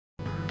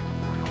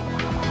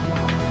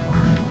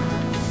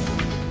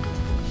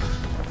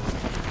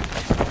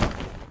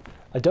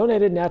A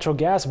donated natural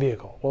gas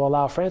vehicle will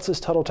allow Francis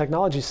Tuttle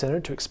Technology Center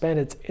to expand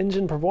its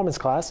engine performance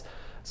class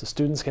so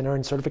students can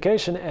earn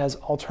certification as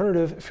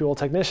alternative fuel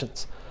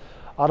technicians.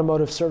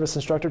 Automotive service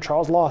instructor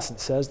Charles Lawson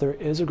says there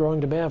is a growing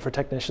demand for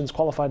technicians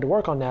qualified to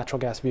work on natural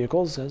gas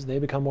vehicles as they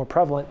become more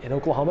prevalent in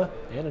Oklahoma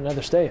and in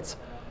other states.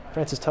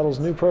 Francis Tuttle's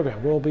new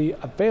program will be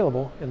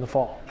available in the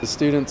fall. The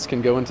students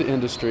can go into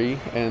industry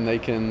and they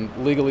can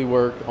legally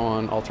work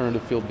on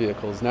alternative fueled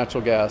vehicles.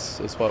 Natural gas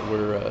is what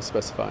we're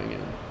specifying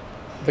in.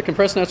 The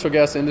compressed natural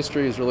gas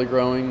industry is really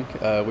growing.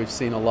 We've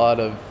seen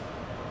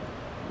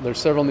there's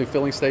several new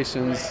filling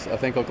stations. I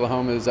think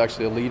Oklahoma is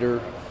actually a leader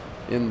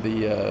in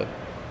the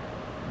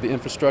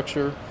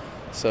infrastructure.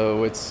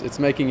 So it's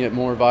making it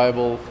more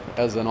viable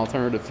as an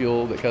alternative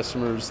fuel that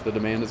the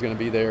demand is going to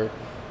be there.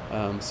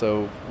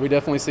 So we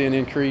definitely see an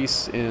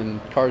increase in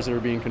cars that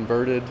are being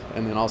converted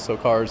and then also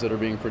cars that are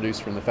being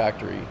produced from the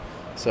factory.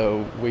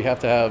 So we have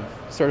to have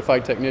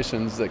certified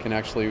technicians that can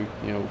actually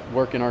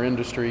work in our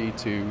industry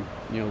to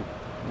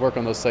work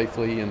on those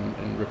safely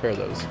and repair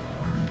those.